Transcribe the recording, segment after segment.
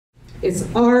It's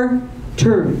our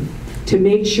turn to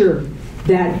make sure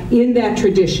that in that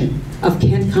tradition of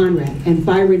Kent Conrad and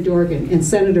Byron Dorgan and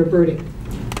Senator Burdick,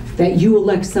 that you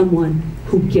elect someone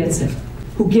who gets it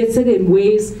in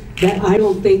ways that I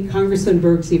don't think Congressman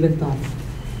Berg's even thought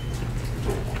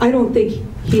of. I don't think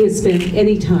he has spent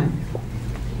any time.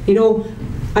 You know,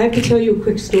 I have to tell you a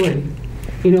quick story.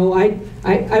 You know,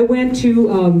 I went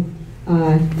to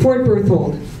Fort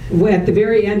Berthold at the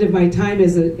very end of my time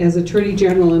as Attorney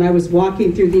General, and I was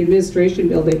walking through the administration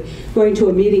building, going to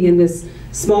a meeting, and this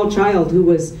small child who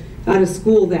was out of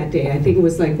school that day, I think it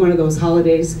was like one of those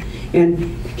holidays,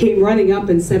 and came running up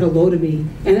and said hello to me.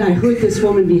 And I heard this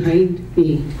woman behind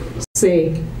me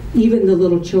say, even the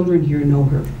little children here know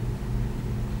her.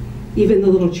 Even the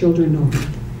little children know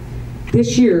her.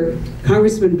 This year,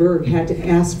 Congressman Berg had to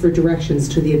ask for directions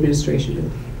to the administration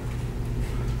building.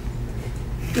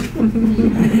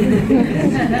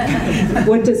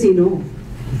 What does he know?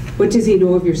 What does he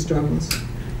know of your struggles?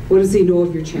 What does he know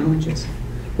of your challenges?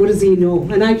 What does he know?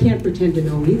 And I can't pretend to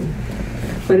know either.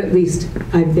 But at least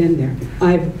I've been there.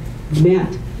 I've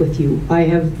met with you. I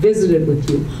have visited with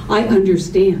you. I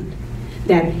understand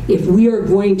that if we are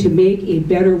going to make a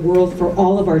better world for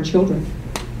all of our children,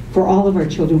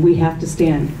 we have to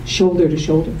stand shoulder to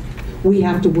shoulder. We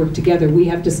have to work together. We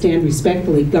have to stand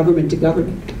respectfully, government to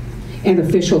government, and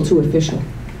official to official,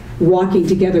 walking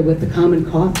together with the common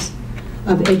cause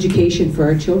of education for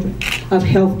our children, of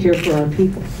health care for our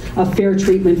people, of fair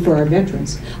treatment for our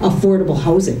veterans, affordable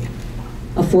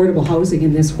housing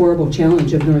in this horrible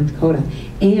challenge of North Dakota,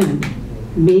 and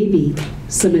maybe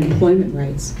some employment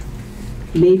rights,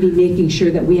 maybe making sure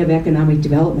that we have economic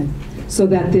development, so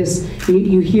that this,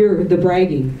 you hear the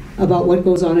bragging about what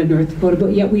goes on in North Dakota,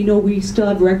 but yet we know we still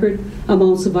have record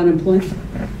amounts of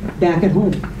unemployment back at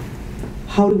home.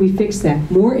 How do we fix that?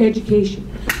 More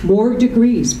education, more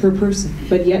degrees per person,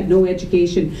 but yet no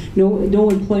education, no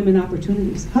employment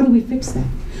opportunities. How do we fix that?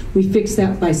 We fix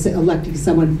that by electing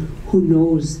someone who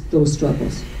knows those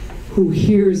struggles, who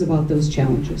hears about those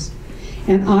challenges.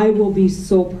 And I will be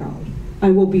so proud.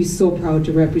 I will be so proud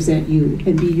to represent you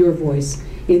and be your voice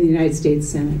in the United States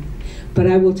Senate. But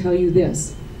I will tell you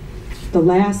this, the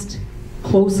last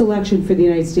close election for the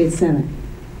United States Senate,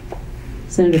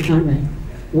 Senator Conrad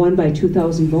won by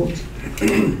 2,000 votes.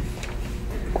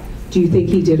 Do you think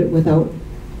he did it without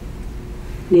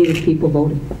Native people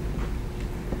voting?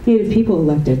 Native people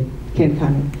elected Ken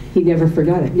Conrad. He never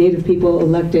forgot it. Native people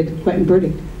elected Quentin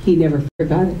Burdick. He never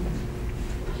forgot it.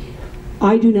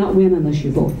 I do not win unless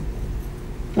you vote.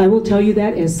 I will tell you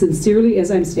that as sincerely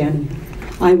as I'm standing here.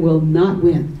 I will not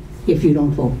win if you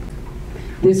don't vote.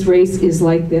 This race is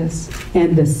like this,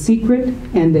 and the secret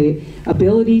and the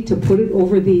ability to put it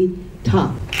over the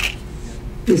top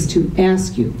is to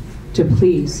ask you to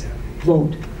please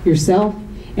vote yourself,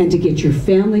 and to get your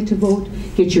family to vote,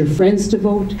 get your friends to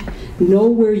vote, know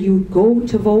where you go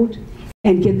to vote,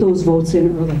 and get those votes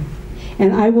in early.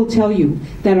 And I will tell you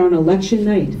that on election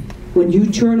night, when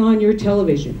you turn on your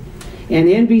television, and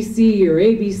NBC or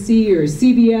ABC or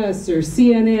CBS or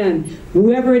CNN,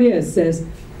 whoever it is, says,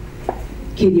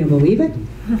 can you believe it?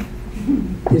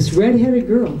 This red-headed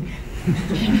girl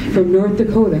from North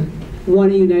Dakota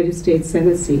won a United States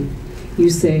Senate seat. You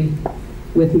say,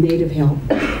 with Native help.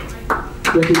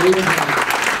 With Native help.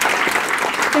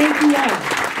 Thank you all.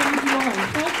 Thank you all.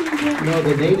 Thank you. No,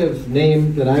 the Native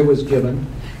name that I was given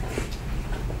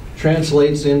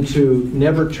translates into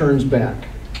never turns back.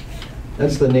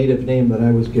 That's the Native name that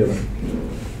I was given.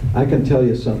 I can tell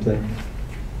you something.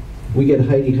 We get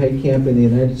Heidi Heitkamp in the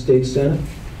United States Senate.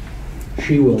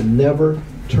 She will never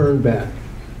turn back.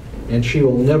 And she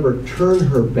will never turn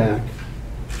her back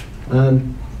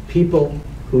on people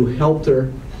who helped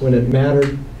her when it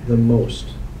mattered the most.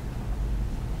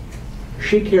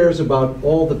 She cares about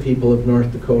all the people of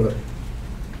North Dakota.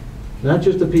 Not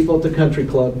just the people at the country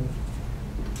club,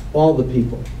 all the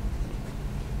people.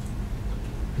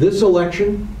 This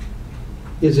election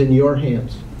is in your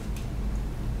hands.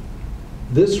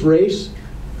 This race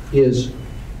is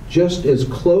just as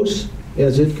close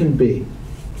as it can be.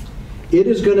 It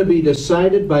is going to be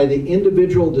decided by the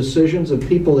individual decisions of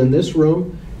people in this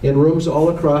room and rooms all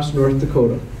across North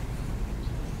Dakota.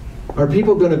 Are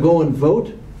people going to go and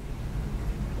vote?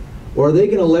 Or are they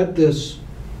going to let this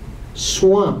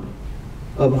swamp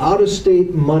of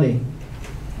out-of-state money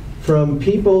from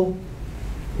people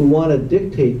who want to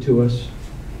dictate to us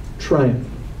triumph?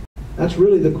 That's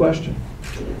really the question.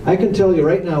 I can tell you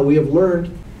right now, we have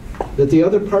learned that the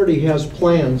other party has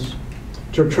plans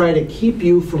to try to keep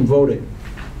you from voting.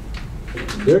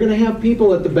 They're going to have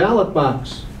people at the ballot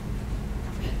box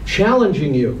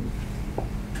challenging you,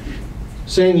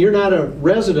 saying you're not a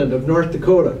resident of North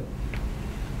Dakota.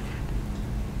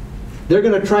 They're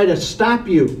going to try to stop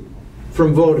you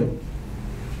from voting.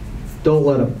 Don't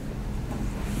let them.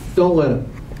 Don't let them.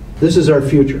 This is our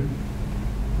future.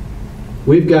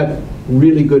 We've got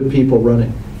really good people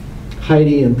running.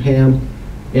 Heidi and Pam,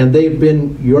 and they've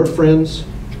been your friends,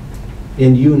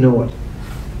 and you know it.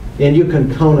 And you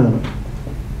can count on them.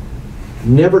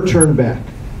 Never turn back.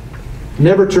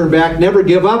 Never turn back, never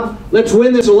give up. Let's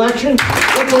win this election.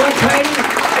 Let's elect Heidi.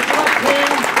 Let's elect Pam.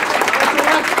 Let's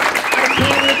elect our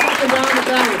candidates up and down the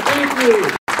ballot.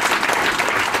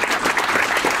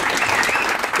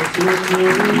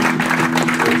 Thank you.